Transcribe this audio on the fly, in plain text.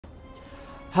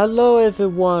Hello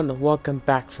everyone, welcome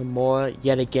back for more,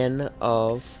 yet again,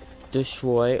 of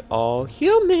Destroy All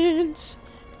Humans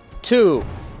 2.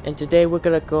 And today we're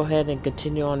gonna go ahead and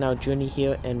continue on our journey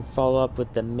here and follow up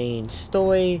with the main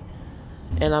story.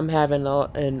 And I'm having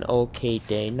an okay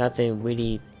day, nothing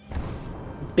really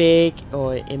big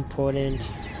or important,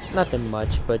 nothing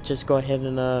much, but just go ahead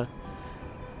and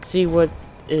see what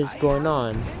is going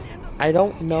on. I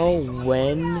don't know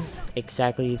when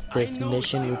exactly this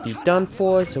mission will be done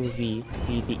for, so it will be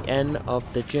the end of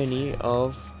the journey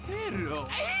of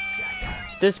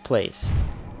this place.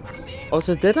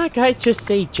 Also, did that guy just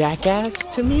say jackass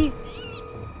to me?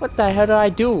 What the hell did I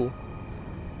do?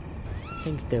 I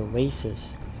think they're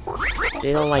racist.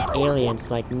 They don't like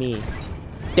aliens like me.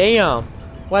 Damn!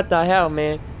 What the hell,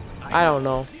 man? I don't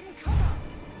know.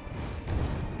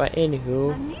 But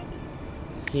anywho,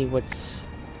 see what's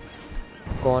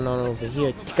going on over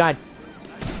here. God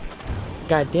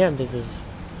damn, this is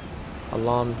a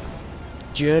long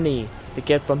journey to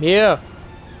get from here.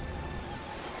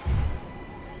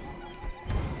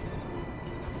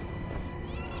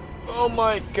 Oh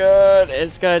my god,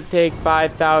 it's gonna take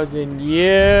 5,000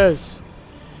 years.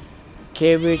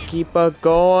 Can we keep on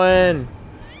going?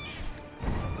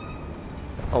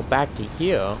 Oh, back to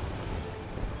here.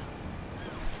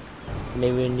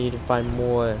 Maybe we need to find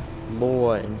more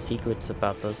lore and secrets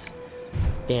about this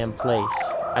damn place.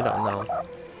 I don't know.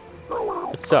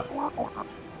 What's up?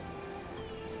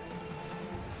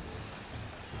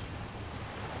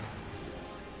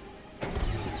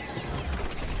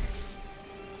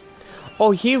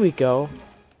 Oh, here we go.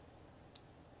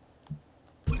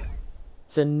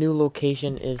 So new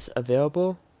location is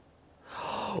available.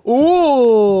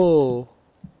 Ooh!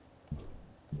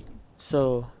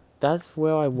 So that's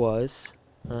where I was.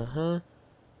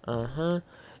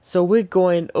 So we're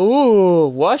going. Ooh,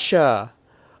 Russia.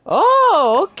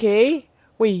 Oh, okay.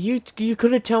 Wait, you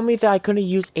couldn't tell me that I couldn't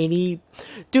use any.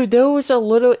 Dude, there was a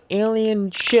little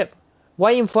alien ship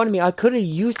right in front of me. I could have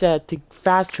used that to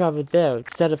fast travel there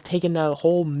instead of taking that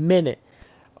whole minute.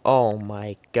 Oh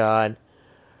my god.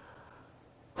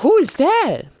 Who is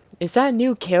that? Is that a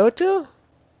new character?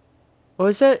 Or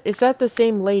is that the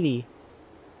same lady?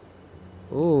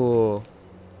 Ooh.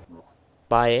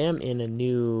 But I am in a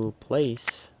new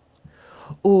place.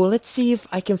 Ooh, let's see if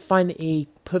I can find a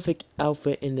perfect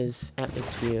outfit in this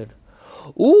atmosphere.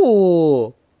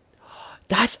 Ooh.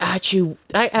 That actually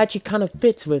kind of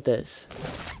fits with this.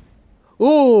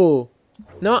 Ooh.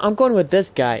 No, I'm going with this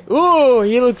guy. Ooh,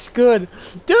 he looks good.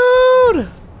 Dude!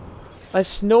 A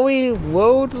snowy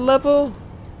road level?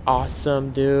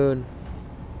 Awesome, dude.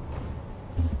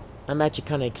 I'm actually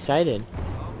kind of excited.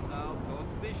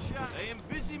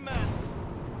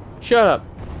 Shut up.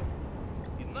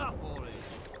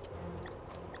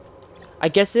 I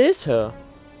guess it is her.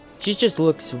 She just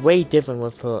looks way different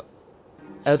with her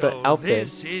other outfit.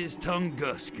 This is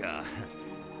Tunguska.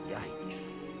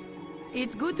 Yikes.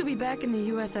 It's good to be back in the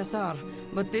USSR,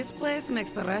 but this place makes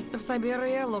the rest of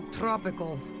Siberia look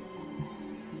tropical.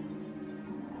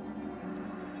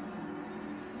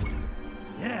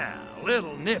 Yeah, a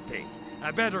little nippy.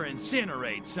 I better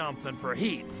incinerate something for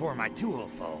heat before my tool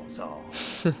falls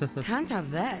off. Can't have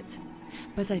that.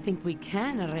 But I think we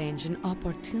can arrange an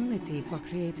opportunity for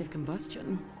creative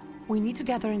combustion. We need to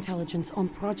gather intelligence on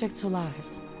Project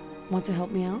Solaris. Want to help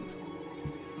me out?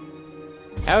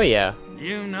 Oh yeah.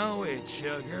 You know it,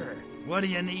 sugar. What do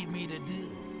you need me to do?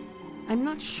 I'm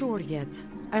not sure yet.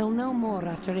 I'll know more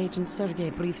after Agent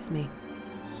Sergei briefs me.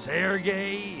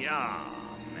 Sergei? Aw,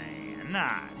 man,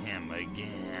 not him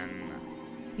again.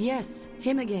 Yes,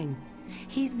 him again.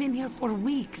 He's been here for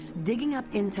weeks, digging up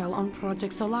intel on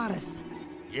Project Solaris.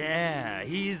 Yeah,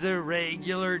 he's a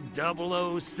regular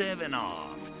 007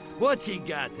 off. What's he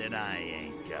got that I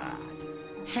ain't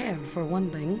got? Hair, for one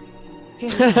thing. Here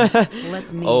he comes.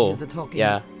 Let me do the talking.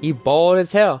 Yeah, he bald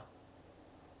as hell.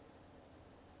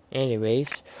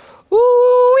 Anyways,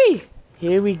 woo-wee!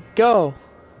 Here we go.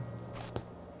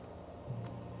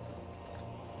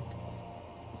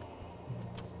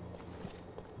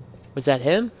 Was that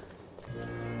him?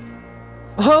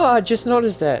 Oh, I just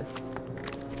noticed that.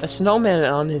 A snowman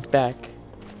on his back.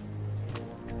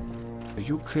 The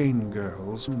Ukraine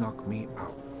girls knock me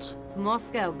out.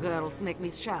 Moscow girls make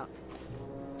me shout.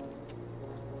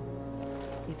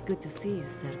 It's good to see you,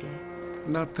 Sergei.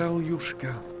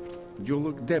 Natalyushka, you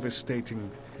look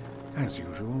devastating, as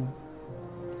usual.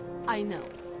 I know,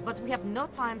 but we have no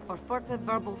time for further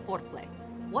verbal foreplay.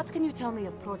 What can you tell me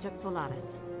of Project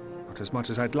Solaris? Not as much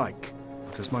as I'd like.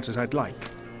 Not as much as I'd like.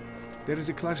 There is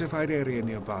a classified area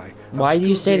nearby. Why do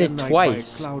you say obscured that day and night by a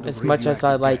twice? cloud of As much as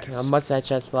I radioactive like, gas. as much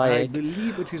as I I like.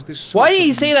 believe it is the source Why do you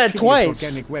of say that insidious twice?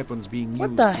 organic weapons being What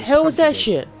used the to hell is that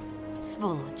subjugate. shit?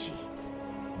 Svolochi.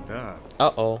 Ah,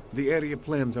 Uh-oh. the area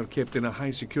plans are kept in a high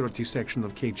security section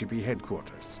of KGB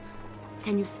headquarters.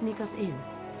 Can you sneak us in?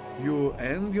 You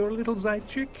and your little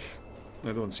Zaychik?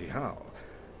 I don't see how.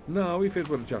 Now, if it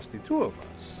were just the two of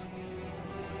us.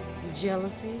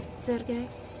 Jealousy, Sergei?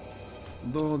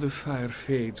 Though the fire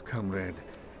fades, comrade,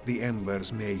 the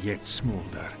embers may yet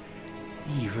smolder,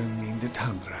 even in the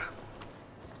tundra.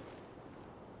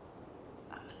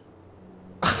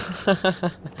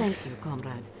 Thank you,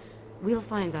 comrade. We'll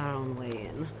find our own way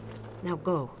in. Now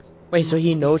go. Wait, so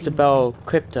he Mustn't be knows seen about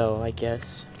crypto, I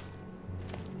guess.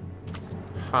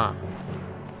 Huh.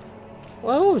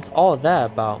 What was all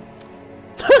that about?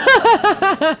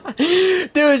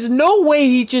 There is no way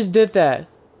he just did that.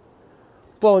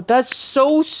 Bro, that's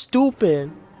so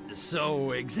stupid.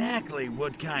 So exactly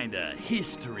what kind of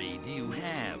history do you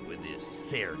have with this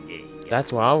Sergei guy?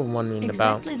 That's what I was wondering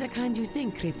Exactly the kind you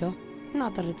think, Crypto.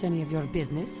 Not that it's any of your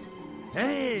business.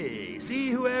 Hey, see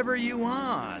whoever you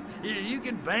want. You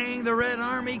can bang the Red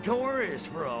Army chorus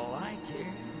for all I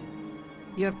care.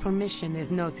 Your permission is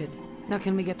noted. Now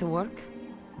can we get to work?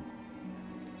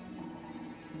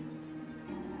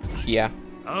 about. Yeah.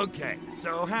 Okay,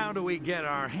 so how do we get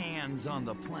our hands on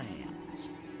the plans?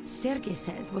 Sergei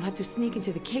says we'll have to sneak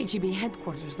into the KGB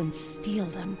headquarters and steal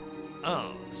them.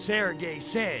 Oh, Sergei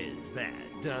says that,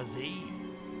 does he?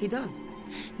 He does.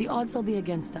 The odds will be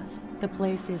against us. The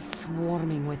place is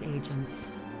swarming with agents.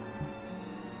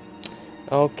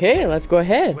 Okay, let's go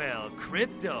ahead. Well,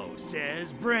 Crypto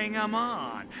says bring 'em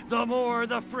on. The more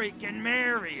the freaking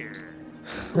merrier.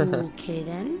 Okay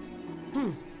then.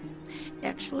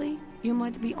 Actually, you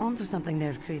might be onto something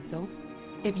there, Crypto.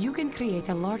 If you can create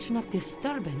a large enough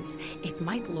disturbance, it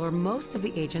might lure most of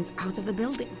the agents out of the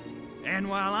building. And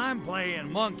while I'm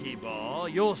playing monkey ball,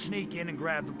 you'll sneak in and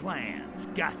grab the plans.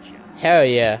 Gotcha. Hell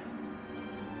yeah.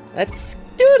 Let's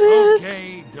do this.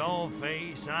 Okay,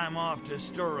 dollface, I'm off to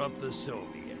stir up the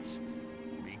Soviets.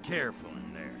 Be careful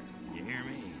in there, you hear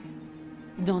me?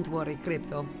 Don't worry,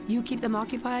 Crypto. You keep them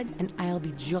occupied and I'll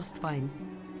be just fine.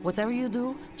 Whatever you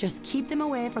do, just keep them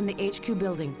away from the HQ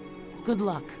building. Good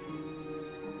luck.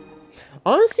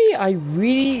 Honestly, I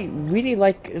really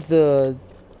like the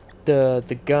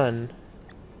gun.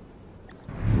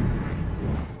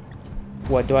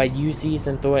 What, do I use these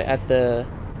and throw it at the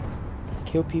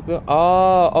kill people?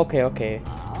 Oh, okay.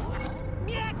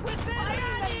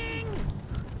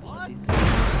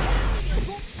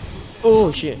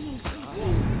 Oh shit.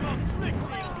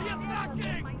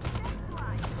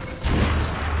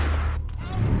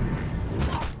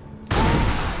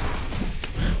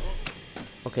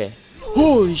 Okay.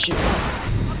 Holy shit.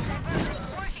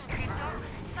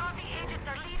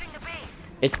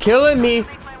 It's killing me.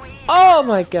 Oh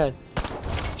my god.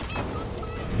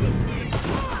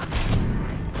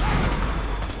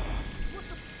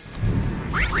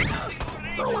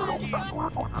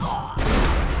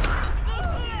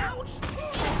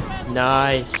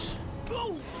 Nice.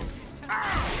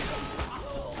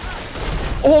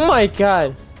 Oh my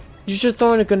god. You're just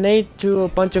throwing a grenade to a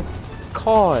bunch of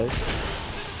cars.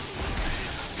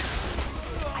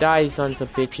 Die, sons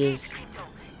of bitches.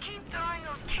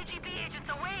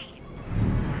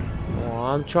 Oh,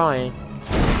 I'm trying.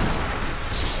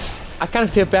 I kind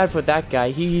of feel bad for that guy.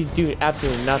 He's doing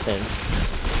absolutely nothing.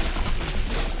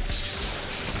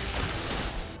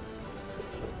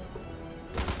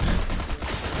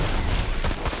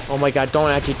 Oh my god, don't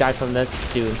actually die from this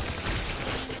dude.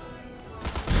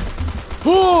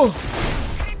 Oh!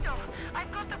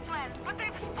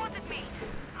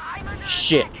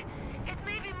 Shit.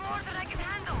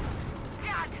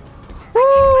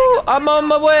 Woo! I'm on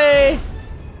my way!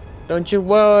 Don't you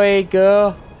worry,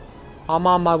 girl. I'm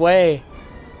on my way.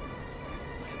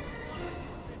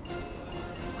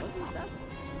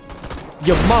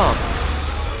 Your mom.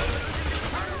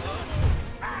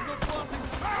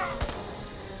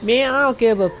 Me, I don't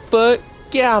give a fuck.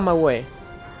 Get out of my way.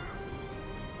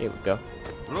 Here we go.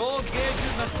 Roll gauge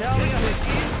Natalya has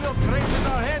infiltrated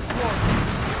our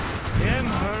headquarters. Damn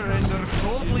her and her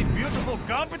totally beautiful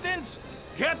competence.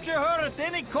 Capture her at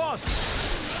any cost.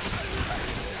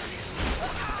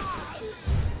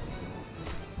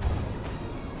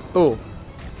 Oh.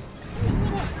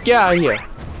 Get out of here.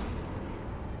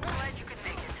 Glad you could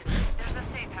make it. There's a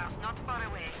safe house not far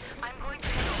away. I'm going to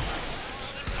head over.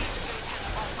 Keep these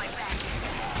agents off my back.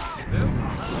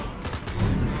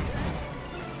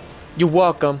 You're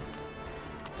welcome.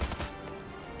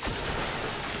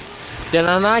 Did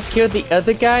I not kill the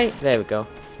other guy? There we go.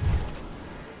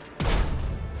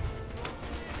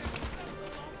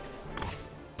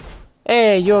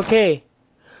 Hey, you okay?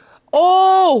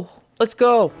 Oh! Let's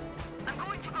go! I'm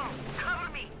going to go. Cover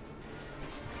me.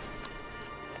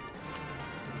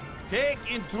 Take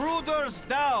intruders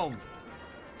down.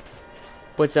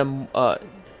 Put some, oh,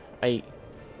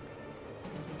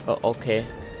 okay.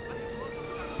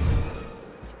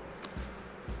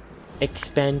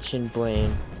 Expansion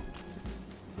brain.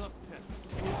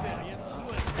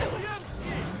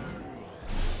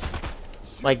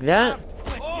 Like that?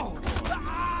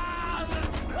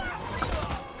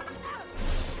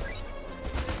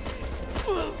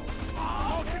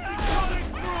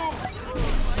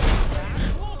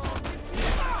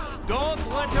 Don't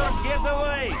let her get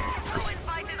away. Who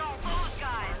invited all those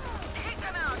guys? Take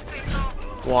them out,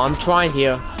 Crypto. Well, I'm trying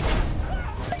here.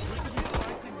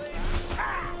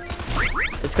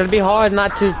 It's gonna be hard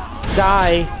not to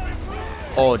die.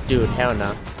 Oh, dude, hell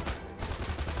no.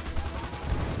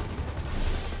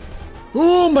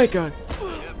 Oh my god.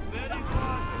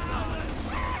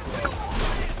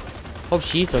 Hope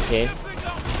she's okay.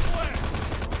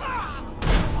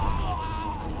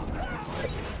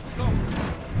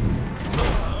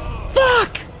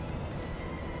 Fuck!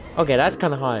 Okay, that's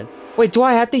kind of hard. Wait, do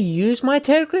I have to use my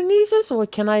telekinesis or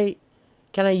can I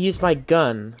use my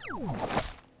gun?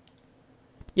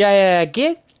 Yeah,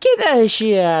 get that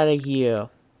shit out of here.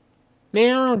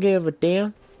 Man, I don't give a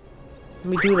damn. Let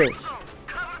me do this.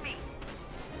 Cover me.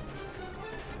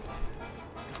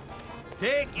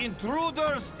 Take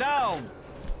intruders down.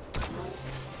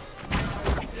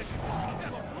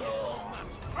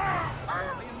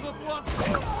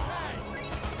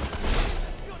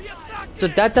 So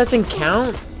that doesn't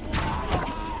count?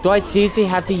 Do I seriously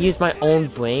have to use my own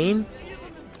brain?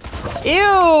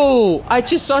 Ew! I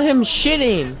just saw him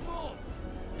shitting.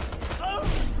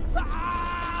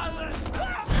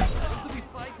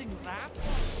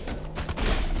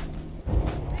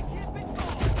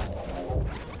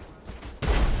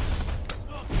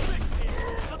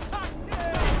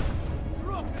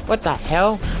 What the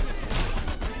hell?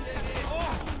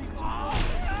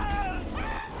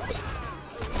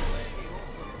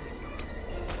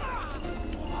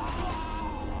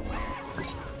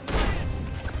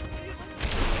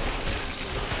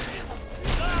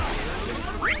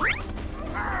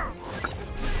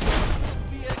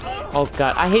 Oh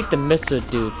god, I hate the missile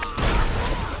dudes.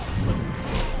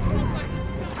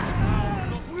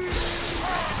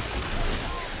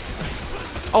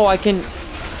 Oh, I can...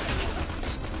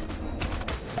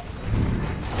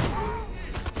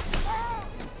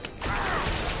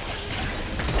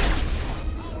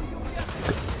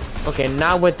 Okay,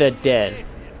 now with the dead.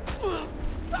 Don't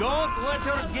let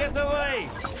her get away.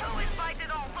 Who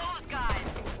invited all those guys?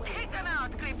 Take them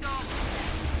out, Crypto.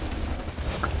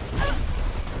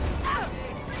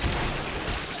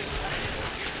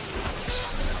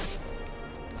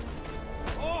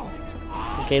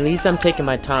 Okay, at least I'm taking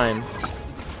my time.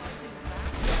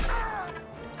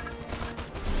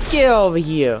 Get over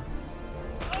here.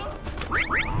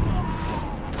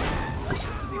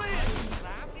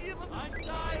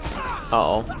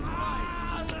 Uh-oh.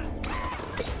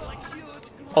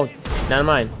 Oh, never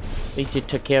mind. At least you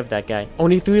took care of that guy.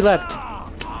 Only 3 left.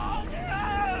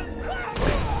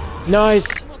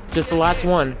 Nice. Just the last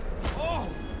one.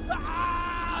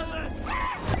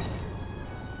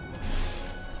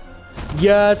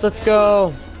 Yes, let's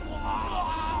go.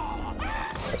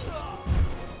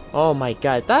 Oh my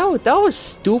god, that was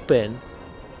stupid.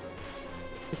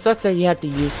 It sucks that you have to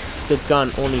use the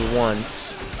gun only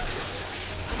once.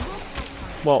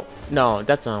 Well, no,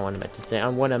 that's not what I meant to say.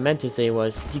 What I meant to say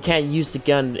was, you can't use the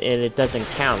gun and it doesn't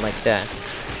count like that.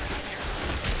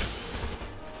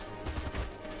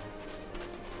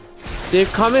 They're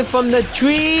coming from the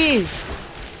trees!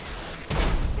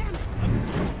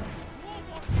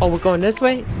 Oh, we're going this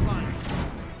way?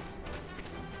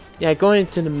 Yeah, going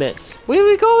into the mist. Where are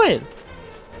we going?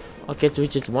 Okay, so we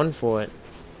just won for it.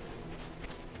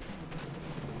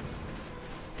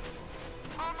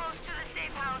 Almost to the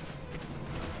safe house.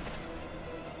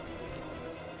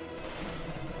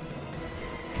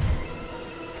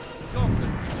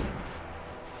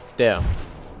 There.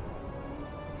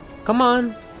 Come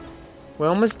on. We're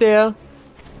almost there.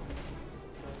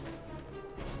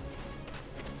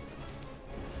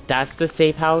 That's the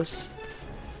safe house.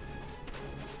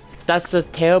 That's the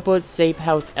terrible safe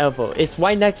house ever. It's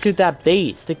right next to that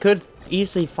base. They could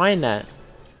easily find that.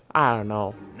 I don't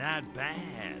know. Not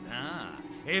bad, huh?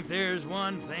 If there's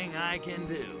one thing I can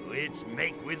do, it's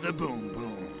make with the boom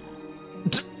boom.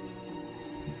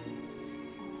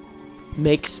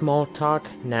 Make small talk?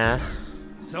 Nah.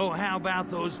 So how about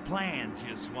those plans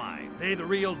you swiped? They the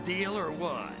real deal or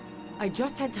what? I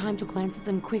just had time to glance at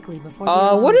them quickly before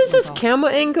what is this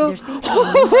camera angle? There seemed to be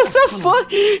What the fuck?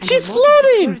 She's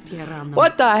floating!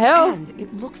 What the hell? And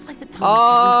it looks like the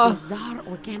tunnels have bizarre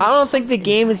organic I don't think the pumps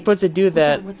game is inside, supposed to do which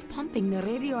that. are what's pumping the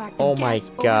radioactive Oh my gas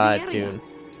over god, the area. dude.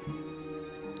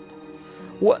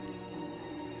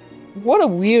 What a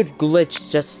weird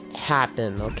glitch just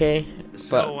happened, okay?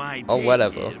 So I oh, take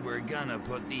whatever. it we're gonna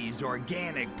put these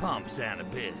organic pumps out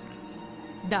of business.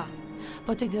 Da,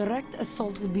 but a direct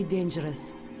assault would be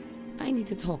dangerous. I need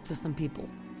to talk to some people.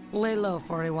 Lay low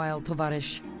for a while,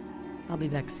 Tovarish. I'll be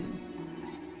back soon.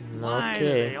 Why do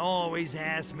Okay. they always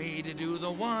ask me to do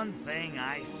the one thing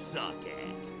I suck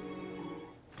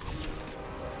at?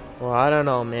 Well, I don't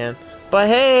know, man. But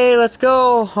hey, let's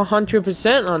go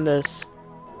 100% on this.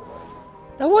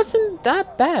 That wasn't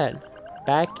that bad.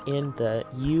 Back in the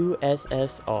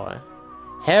USSR.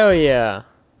 Hell yeah.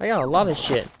 I got a lot of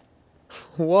shit.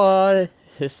 What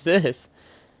is this?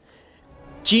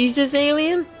 Jesus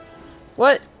alien?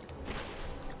 What?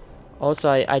 Also,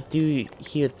 I do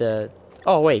hear the...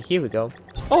 Oh, wait, here we go.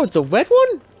 Oh, it's a red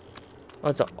one? Oh,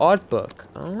 it's an art book.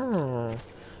 Oh.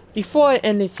 Before I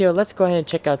end this here, let's go ahead and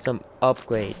check out some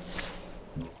upgrades.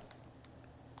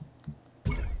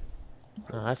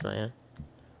 Oh, that's not it.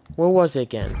 Where was it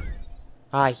again?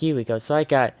 Ah, here we go. So I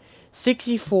got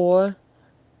 64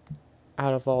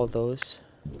 out of all those.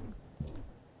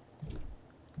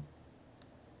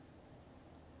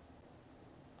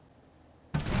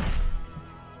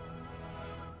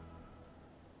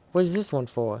 What is this one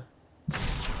for?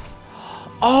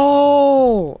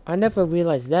 Oh! I never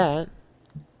realized that.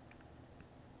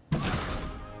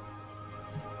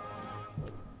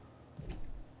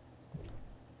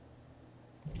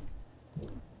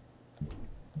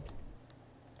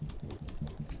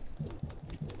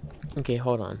 Okay,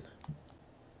 hold on.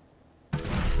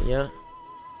 Yeah.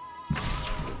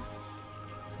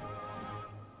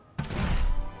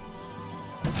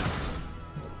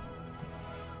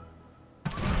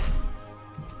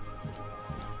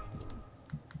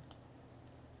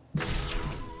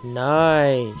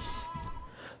 Nice.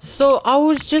 So I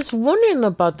was just wondering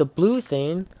about the blue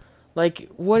thing. Like,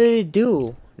 what did it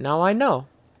do? Now I know.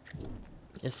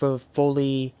 It's for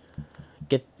fully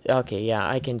get. Okay, yeah,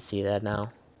 I can see that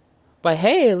now. But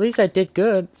hey, at least I did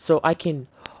good. So I can.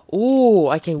 Ooh,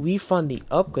 I can refund the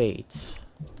upgrades.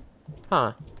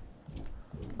 Huh.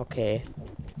 Okay.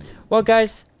 Well,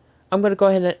 guys, I'm gonna go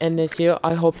ahead and end this here.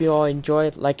 I hope you all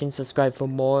enjoyed. Like and subscribe for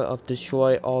more of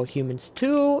Destroy All Humans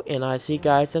 2. And I'll see you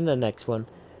guys in the next one.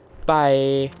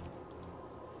 Bye.